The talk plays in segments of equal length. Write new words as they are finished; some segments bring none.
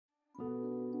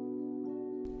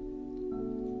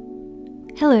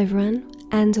Hello everyone,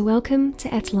 and welcome to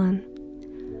Elegoo.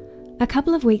 A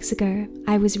couple of weeks ago,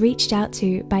 I was reached out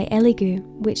to by Elegoo,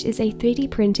 which is a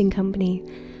 3D printing company,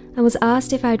 and was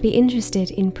asked if I would be interested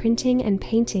in printing and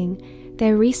painting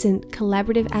their recent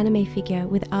collaborative anime figure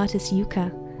with artist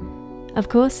Jukka. Of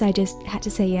course, I just had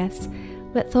to say yes,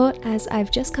 but thought as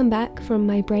I've just come back from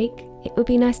my break, it would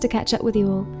be nice to catch up with you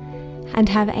all, and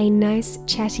have a nice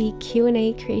chatty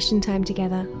Q&A creation time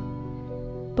together.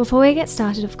 Before we get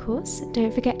started, of course,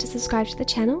 don't forget to subscribe to the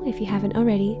channel if you haven't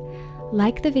already,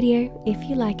 like the video if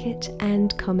you like it,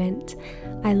 and comment.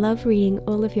 I love reading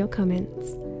all of your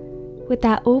comments. With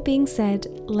that all being said,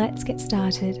 let's get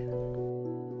started.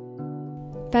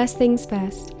 First things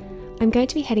first, I'm going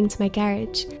to be heading to my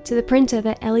garage, to the printer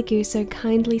that Elegoo so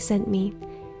kindly sent me.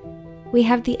 We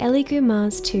have the Elegoo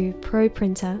Mars 2 Pro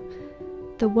printer,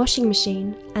 the washing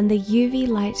machine, and the UV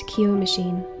light cure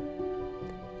machine.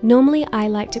 Normally I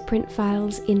like to print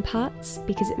files in parts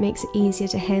because it makes it easier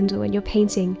to handle when you're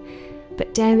painting,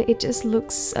 but damn, it just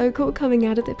looks so cool coming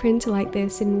out of the printer like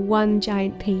this in one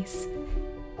giant piece.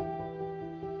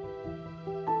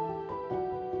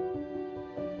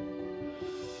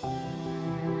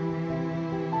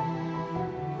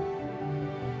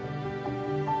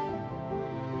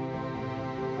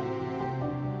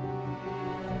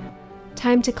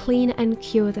 Time to clean and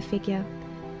cure the figure.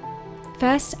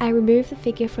 First, I remove the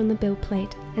figure from the build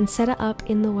plate and set it up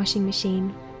in the washing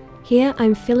machine. Here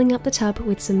I'm filling up the tub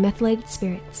with some methylated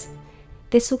spirits.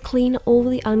 This will clean all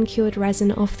the uncured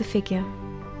resin off the figure.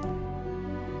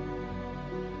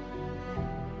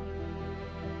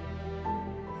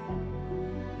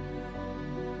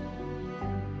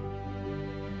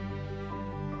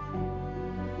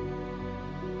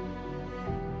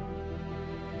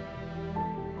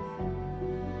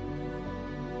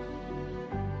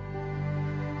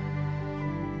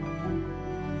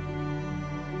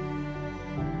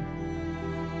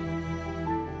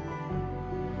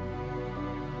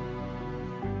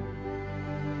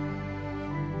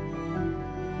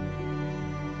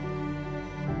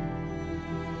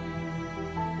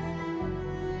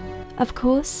 Of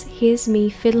course, here's me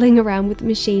fiddling around with the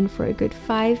machine for a good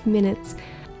 5 minutes,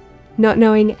 not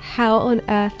knowing how on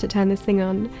earth to turn this thing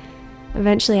on.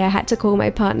 Eventually I had to call my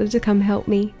partner to come help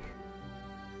me.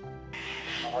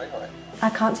 I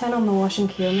can't turn on the wash and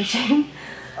cure machine.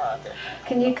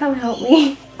 Can you come help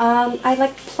me? I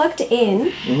like plugged it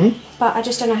in, but I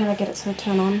just don't know how to get it to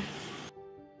turn on.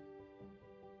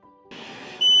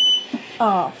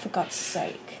 Oh, for God's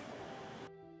sake.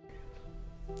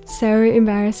 So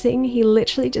embarrassing, he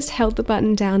literally just held the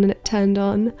button down and it turned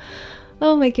on.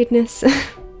 Oh my goodness.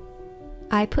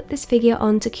 I put this figure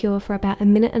on to cure for about 1.5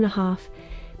 minutes,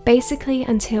 basically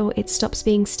until it stops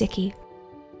being sticky.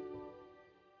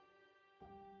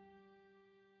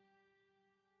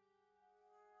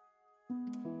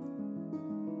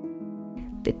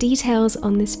 The details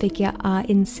on this figure are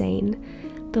insane.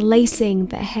 The lacing,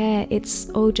 the hair, it's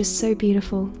all just so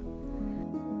beautiful.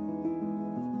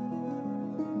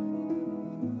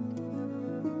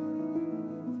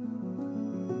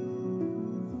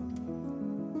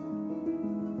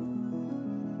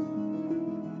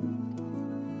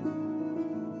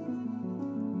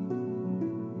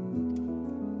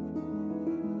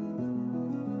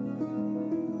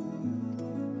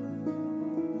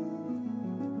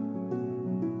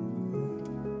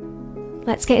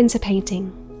 Let's get into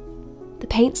painting. The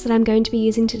paints that I'm going to be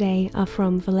using today are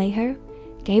from Vallejo,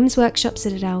 Games Workshop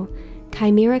Citadel,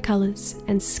 Kimera Colors,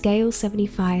 and Scale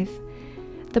 75.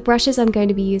 The brushes I'm going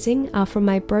to be using are from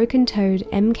my Broken Toad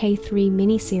MK3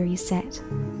 mini-series set.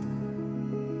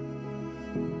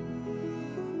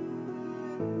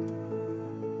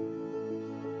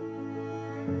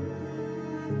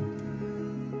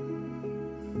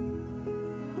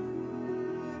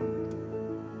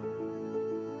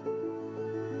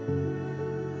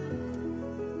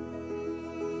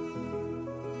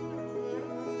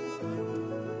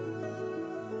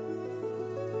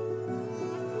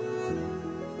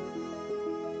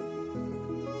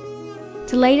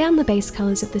 To lay down the base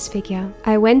colours of this figure,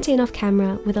 I went in off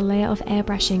camera with a layer of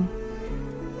airbrushing.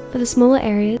 For the smaller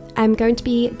areas, I'm going to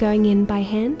be going in by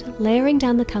hand, layering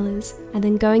down the colours, and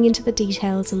then going into the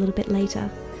details a little bit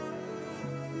later.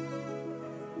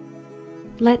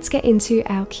 Let's get into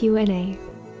our Q&A.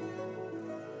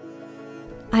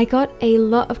 I got a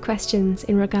lot of questions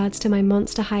in regards to my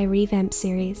Monster High revamp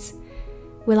series.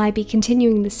 Will I be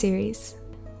continuing the series?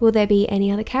 Will there be any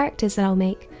other characters that I'll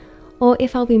make? Or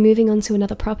if I'll be moving on to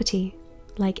another property,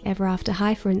 like Ever After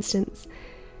High for instance.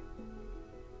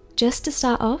 Just to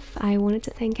start off, I wanted to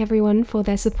thank everyone for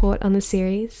their support on the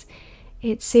series.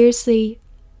 It seriously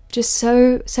just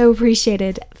so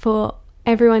appreciated for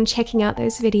everyone checking out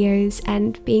those videos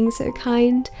and being so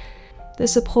kind. The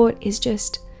support is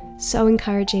just so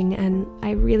encouraging and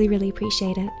I really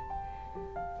appreciate it.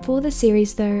 For the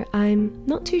series though, I'm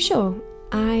not too sure.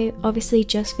 I obviously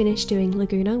just finished doing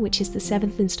Laguna, which is the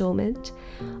 7th installment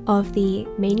of the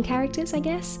main characters, I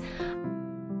guess.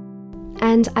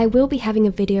 And I will be having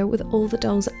a video with all the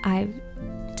dolls I've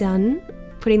done,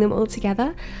 putting them all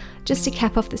together, just to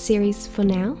cap off the series for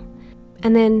now,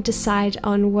 and then decide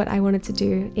on what I wanted to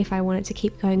do, if I wanted to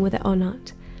keep going with it or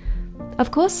not.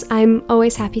 Of course, I'm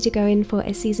always happy to go in for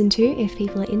a season 2 if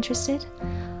people are interested.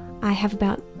 I have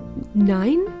about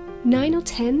 9 or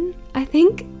 10, I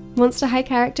think, Monster High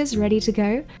characters ready to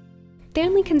go. The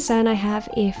only concern I have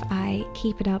if I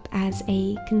keep it up as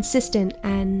a consistent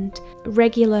and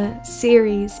regular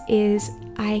series is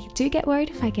I do get worried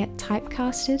if I get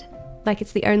typecasted, like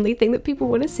it's the only thing that people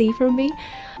want to see from me.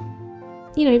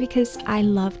 You know, because I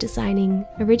love designing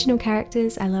original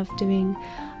characters, I love doing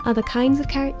other kinds of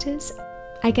characters.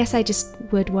 I guess I just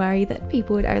would worry that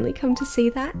people would only come to see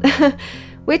that,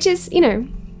 which is, you know,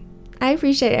 I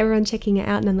appreciate everyone checking it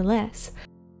out nonetheless.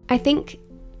 I think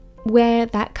where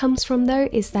that comes from though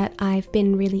is that I've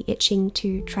been really itching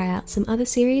to try out some other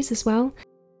series as well,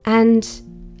 and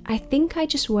I think I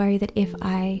just worry that if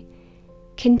I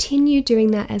continue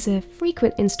doing that as a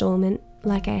frequent installment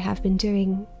like I have been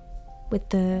doing with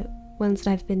the ones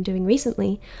that I've been doing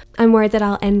recently, I'm worried that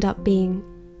I'll end up being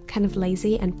kind of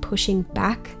lazy and pushing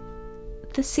back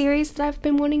the series that I've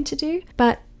been wanting to do.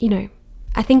 But, you know,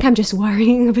 I think I'm just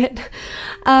worrying a bit.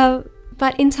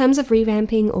 But in terms of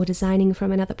revamping or designing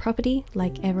from another property,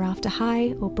 like Ever After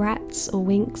High or Bratz or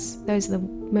Winx, those are the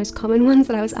most common ones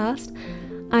that I was asked,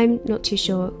 I'm not too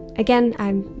sure. Again,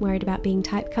 I'm worried about being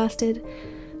typecasted,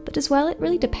 but as well, it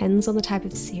really depends on the type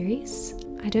of series.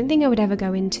 I don't think I would ever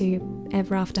go into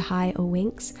Ever After High or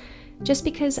Winx, just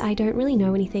because I don't really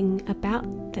know anything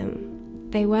about them.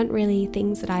 They weren't really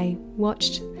things that I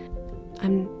watched. I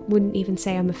wouldn't even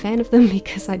say I'm a fan of them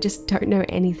because I just don't know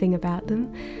anything about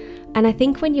them. And I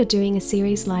think when you're doing a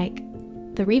series like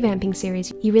the revamping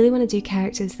series, you really want to do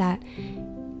characters that,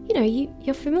 you know,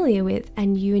 you're familiar with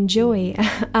and you enjoy.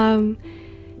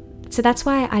 So that's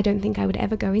why I don't think I would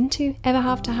ever go into Ever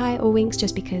After High or Winx,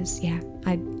 just because, yeah,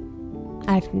 I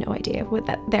have no idea what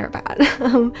they're about.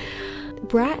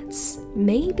 Bratz,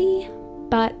 maybe,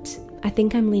 but I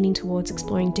think I'm leaning towards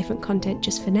exploring different content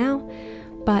just for now.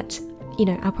 But, you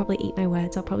know, I'll probably eat my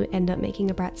words. I'll probably end up making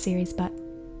a Bratz series, but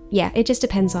yeah, it just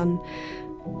depends on,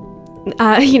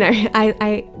 you know,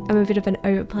 I'm a bit of an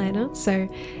over planner, so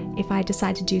if I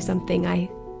decide to do something,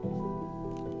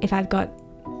 if I've got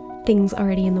things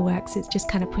already in the works, it just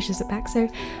kind of pushes it back. So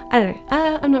I don't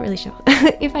know, I'm not really sure.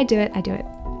 If I do it, I do it.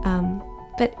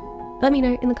 But let me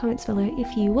know in the comments below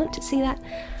if you want to see that.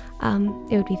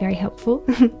 It would be very helpful.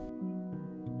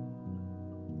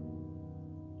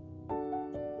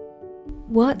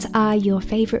 What are your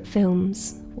favourite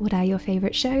films? What are your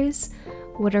favourite shows?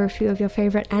 What are a few of your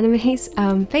favourite animes?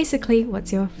 Basically,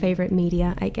 what's your favourite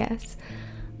media, I guess.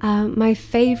 My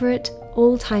favourite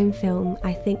all-time film,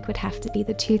 I think, would have to be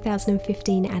the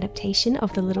 2015 adaptation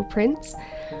of The Little Prince.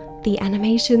 The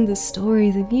animation, the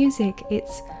story, the music,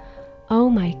 it's, oh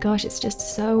my gosh, it's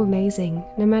just so amazing.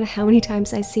 No matter how many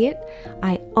times I see it,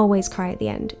 I always cry at the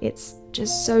end. It's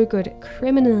just so good,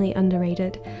 criminally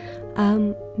underrated.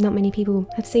 Not many people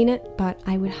have seen it, but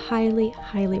I would highly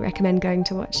recommend going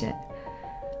to watch it.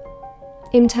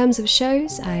 In terms of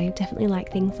shows, I definitely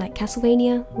like things like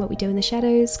Castlevania, What We Do in the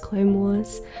Shadows, Clone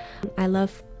Wars. I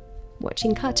love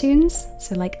watching cartoons,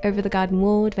 so like Over the Garden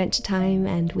Wall, Adventure Time,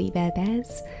 and We Bare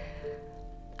Bears.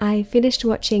 I finished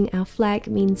watching Our Flag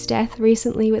Means Death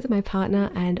recently with my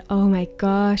partner, and oh my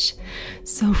gosh,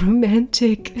 so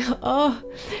romantic. Oh,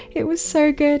 it was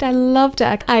so good. I loved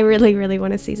it. I really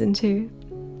want a season 2.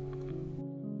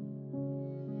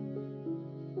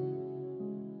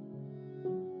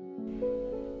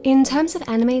 In terms of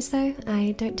animes though,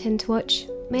 I don't tend to watch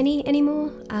many anymore.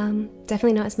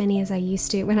 Definitely not as many as I used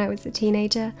to when I was a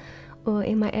teenager or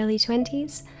in my early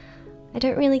 20s. I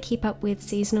don't really keep up with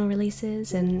seasonal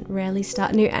releases and rarely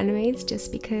start new animes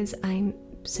just because I'm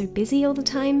so busy all the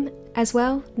time as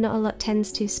well. Not a lot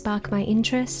tends to spark my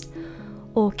interest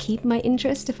or keep my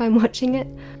interest if I'm watching it.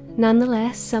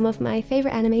 Nonetheless, some of my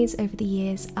favourite animes over the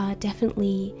years are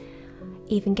definitely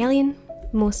Evangelion,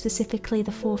 more specifically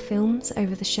the 4 films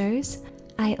over the shows.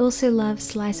 I also love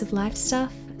slice of life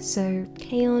stuff, so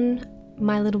K-On!,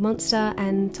 My Little Monster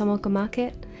and Tomoko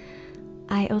Market.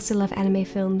 I also love anime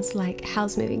films like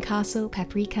Howl's Moving Castle,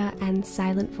 Paprika, and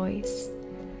Silent Voice.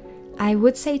 I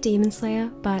would say Demon Slayer,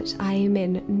 but I am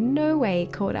in no way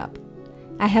caught up.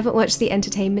 I haven't watched the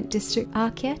Entertainment District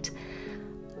arc yet,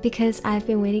 because I've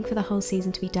been waiting for the whole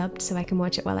season to be dubbed so I can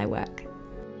watch it while I work.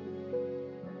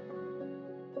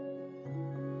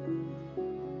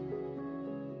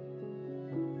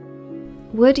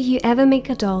 Would you ever make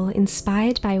a doll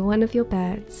inspired by one of your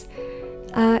birds?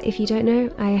 If you don't know,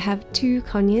 I have two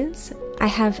conures. I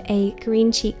have a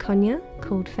green cheek conure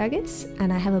called Fergus,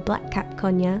 and I have a black cap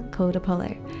conure called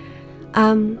Apollo.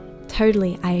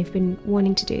 Totally, I've been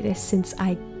wanting to do this since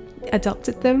I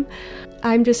adopted them.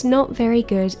 I'm just not very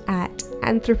good at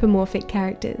anthropomorphic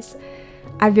characters.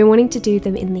 I've been wanting to do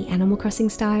them in the Animal Crossing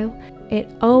style. It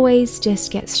always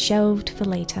just gets shelved for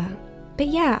later. But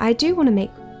yeah, I do want to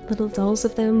make little dolls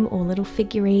of them or little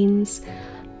figurines.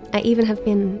 I even have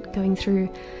been going through,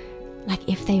 like,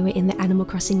 if they were in the Animal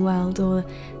Crossing world or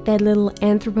their little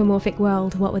anthropomorphic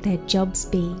world, what would their jobs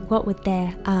be? What would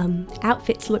their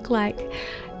outfits look like?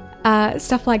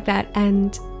 Stuff like that,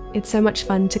 and it's so much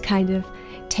fun to kind of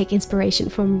take inspiration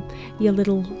from your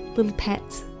little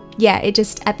pets. Yeah, it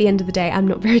just, at the end of the day, I'm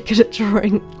not very good at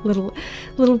drawing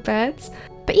little birds.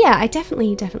 But yeah, I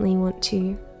definitely want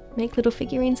to make little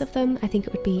figurines of them. I think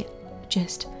it would be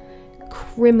just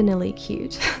criminally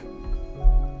cute.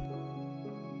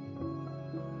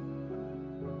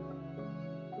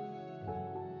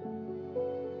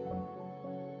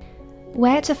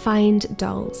 Where to find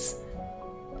dolls?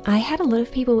 I had a lot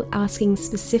of people asking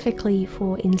specifically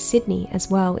for in Sydney as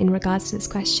well in regards to this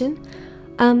question.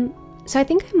 So I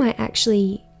think I might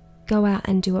actually go out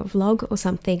and do a vlog or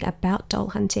something about doll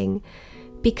hunting,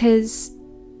 because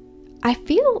I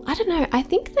don't know, I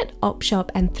think that op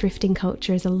shop and thrifting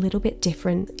culture is a little bit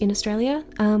different in Australia,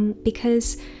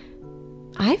 because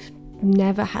I've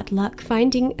never had luck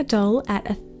finding a doll at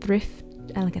a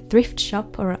thrift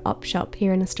shop or an op shop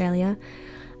here in Australia.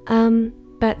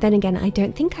 But then again, I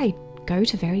don't think I go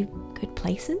to very good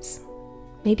places.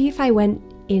 Maybe if I went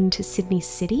into Sydney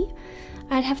City,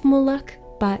 I'd have more luck.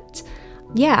 But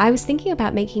yeah, I was thinking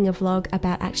about making a vlog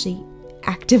about actually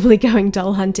actively going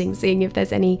doll hunting, seeing if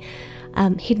there's any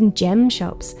hidden gem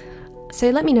shops. So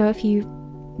let me know if you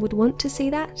would want to see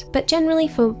that. But generally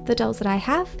for the dolls that I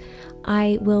have,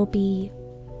 I will be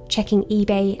checking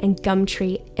eBay and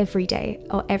Gumtree every day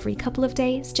or every couple of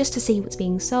days just to see what's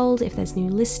being sold, if there's new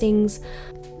listings.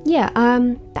 Yeah,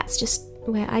 that's just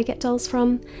where I get dolls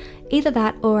from. Either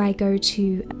that or I go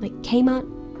to like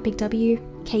Kmart, Big W,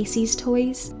 Casey's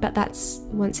Toys, but that's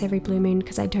once every blue moon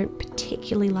because I don't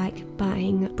particularly like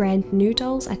buying brand new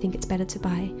dolls. I think it's better to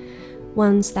buy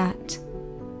ones that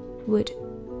would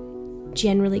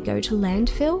generally go to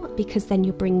landfill, because then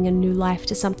you're bringing a new life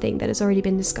to something that has already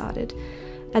been discarded,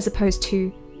 as opposed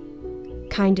to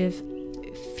kind of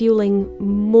fueling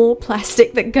more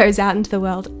plastic that goes out into the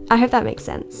world. I hope that makes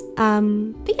sense.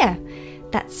 But yeah,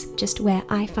 that's just where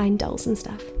I find dolls and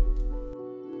stuff.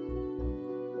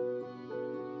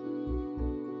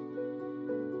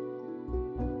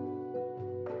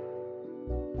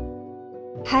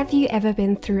 Have you ever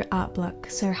been through art block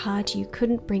so hard you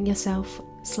couldn't bring yourself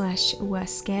 / were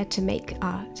scared to make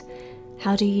art?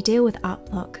 How do you deal with art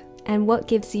block? And what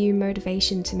gives you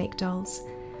motivation to make dolls?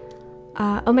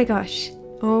 Oh my gosh,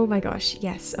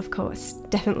 yes, of course,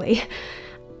 definitely.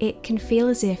 It can feel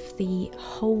as if the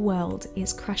whole world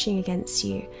is crushing against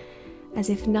you, as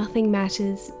if nothing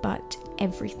matters but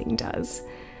everything does.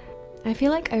 I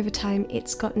feel like over time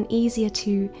it's gotten easier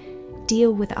to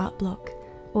deal with art block,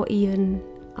 or even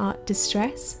art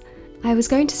distress. I was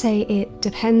going to say it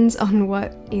depends on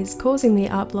what is causing the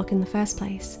art block in the first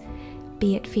place,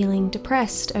 be it feeling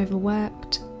depressed,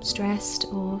 overworked, stressed,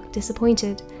 or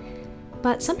disappointed.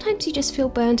 But sometimes you just feel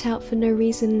burnt out for no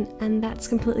reason, and that's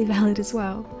completely valid as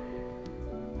well.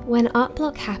 When art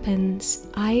block happens,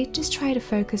 I just try to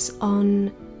focus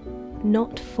on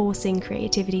not forcing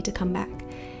creativity to come back,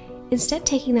 instead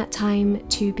taking that time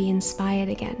to be inspired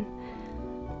again.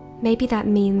 Maybe that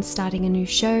means starting a new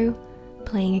show,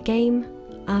 playing a game,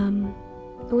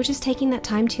 or just taking that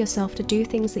time to yourself to do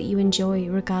things that you enjoy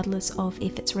regardless of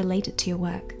if it's related to your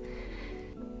work.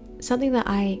 Something that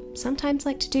I sometimes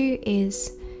like to do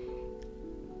is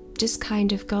just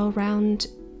kind of go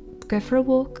for a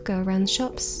walk, go around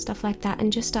shops, stuff like that,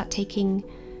 and just start taking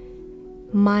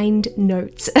mind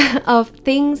notes of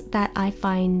things that I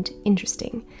find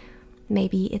interesting.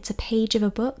 Maybe it's a page of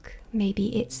a book,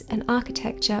 maybe it's an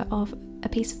architecture of a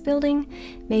piece of building,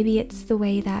 maybe it's the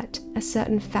way that a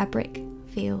certain fabric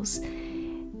feels.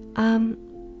 And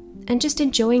just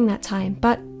enjoying that time,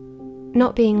 but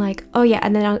not being like, oh yeah,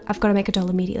 and then I've got to make a doll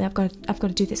immediately, I've got to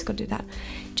do this, I've got to do that.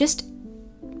 Just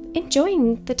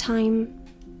enjoying the time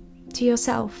to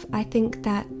yourself, I think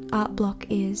that art block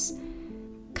is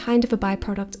kind of a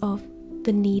byproduct of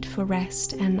the need for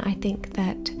rest, and I think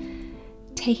that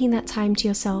taking that time to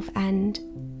yourself and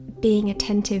being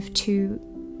attentive to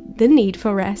the need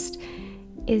for rest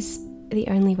is the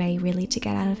only way really to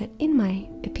get out of it, in my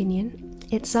opinion.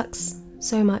 It sucks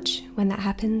so much when that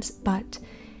happens, but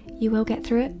you will get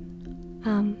through it.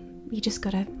 You just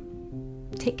gotta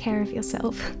take care of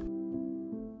yourself.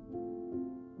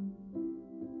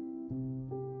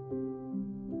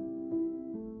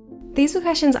 These were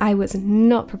questions I was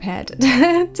not prepared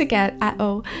to get at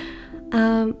all.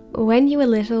 When you were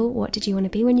little, what did you want to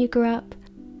be when you grew up?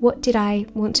 What did I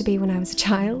want to be when I was a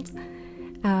child?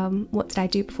 What did I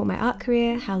do before my art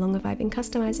career? How long have I been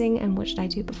customizing? And what did I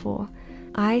do before?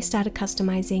 I started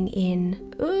customizing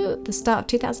in the start of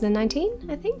 2019,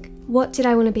 I think. What did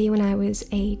I want to be when I was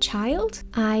a child?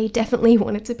 I definitely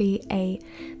wanted to be a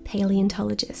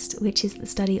paleontologist, which is the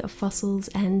study of fossils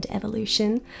and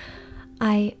evolution.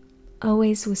 I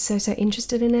always was so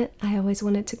interested in it. I always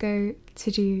wanted to go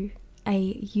to do a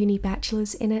uni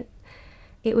bachelor's in it.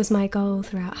 It was my goal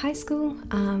throughout high school,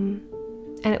 and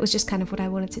it was just kind of what I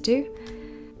wanted to do.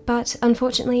 But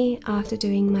unfortunately, after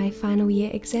doing my final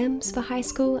year exams for high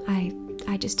school,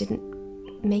 I just didn't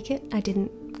make it. I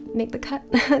didn't make the cut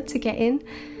to get in.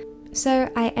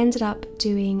 So I ended up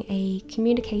doing a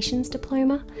communications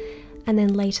diploma, and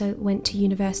then later went to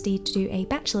university to do a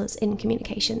bachelor's in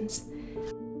communications.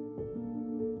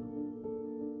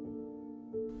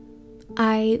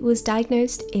 I was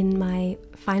diagnosed in my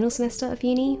final semester of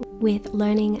uni with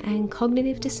learning and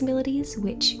cognitive disabilities,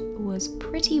 which was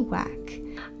pretty whack.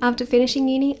 After finishing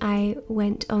uni, I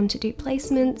went on to do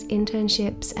placements,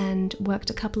 internships, and worked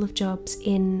a couple of jobs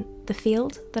in the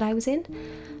field that I was in.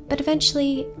 But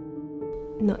eventually,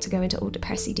 not to go into all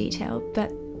depressing detail,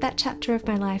 but that chapter of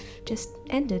my life just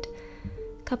ended.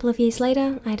 A couple of years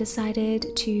later, I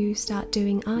decided to start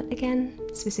doing art again,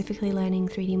 specifically learning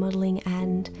 3D modeling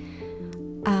and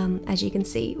as you can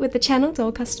see with the channel,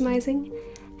 doll customizing,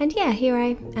 and yeah, here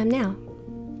I am now.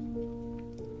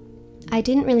 I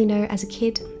didn't really know as a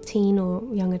kid, teen or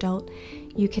young adult,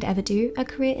 you could ever do a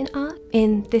career in art,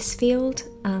 in this field,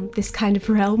 this kind of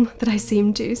realm that I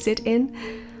seem to sit in,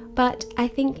 but I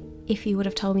think if you would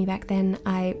have told me back then,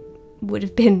 I would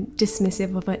have been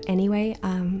dismissive of it anyway,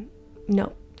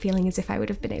 not feeling as if I would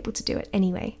have been able to do it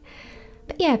anyway.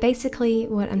 But yeah, basically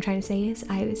what I'm trying to say is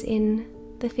I was in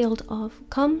the field of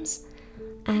comms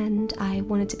and I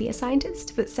wanted to be a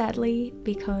scientist, but sadly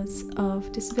because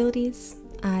of disabilities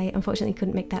I unfortunately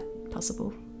couldn't make that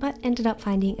possible, but ended up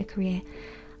finding a career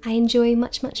I enjoy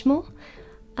much more.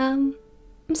 I'm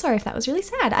sorry if that was really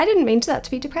sad. I didn't mean that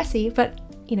to be depressing, but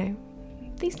you know,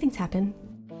 these things happen.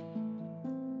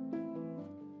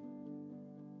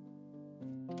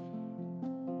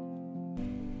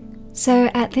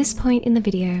 So at this point in the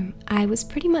video, I was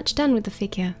pretty much done with the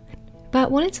figure, but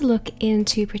wanted to look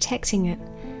into protecting it.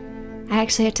 I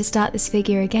actually had to start this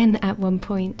figure again at one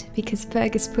point because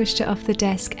Fergus pushed it off the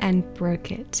desk and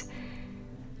broke it.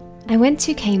 I went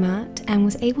to Kmart and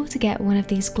was able to get one of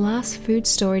these glass food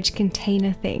storage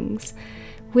container things,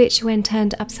 which when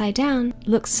turned upside down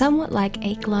looks somewhat like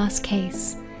a glass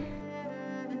case.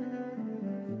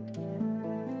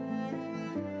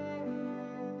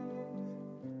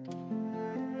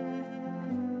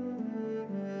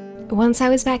 Once I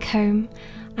was back home,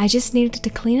 I just needed to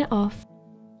clean it off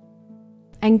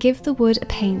and give the wood a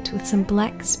paint with some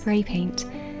black spray paint.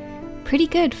 Pretty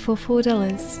good for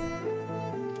 $4.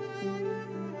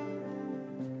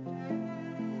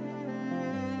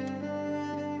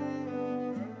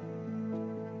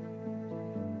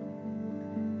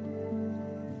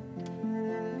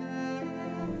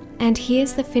 And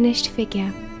here's the finished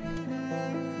figure.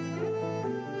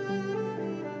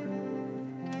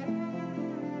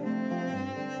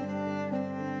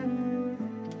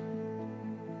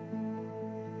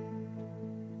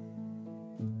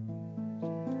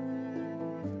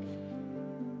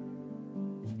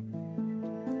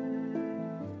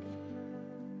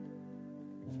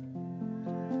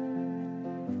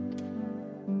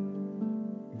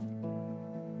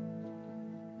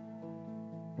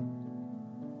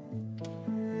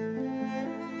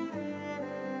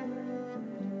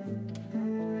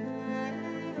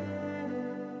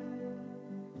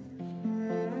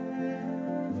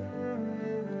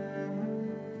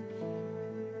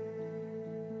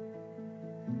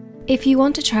 If you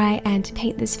want to try and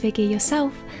paint this figure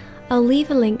yourself, I'll leave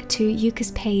a link to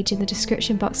Jukka's page in the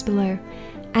description box below,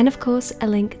 and of course a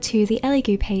link to the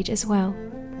Elegoo page as well.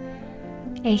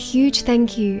 A huge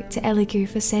thank you to Elegoo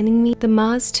for sending me the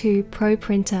Mars 2 Pro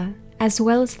printer as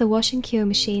well as the wash and cure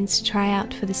machines to try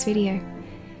out for this video.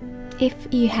 If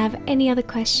you have any other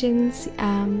questions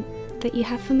that you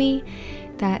have for me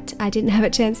that I didn't have a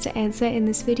chance to answer in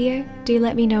this video, do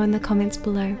let me know in the comments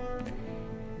below.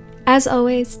 As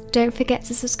always, don't forget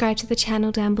to subscribe to the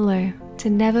channel down below to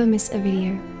never miss a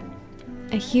video.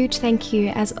 A huge thank you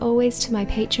as always to my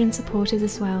Patreon supporters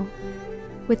as well.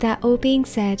 With that all being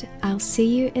said, I'll see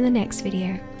you in the next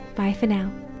video. Bye for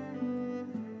now.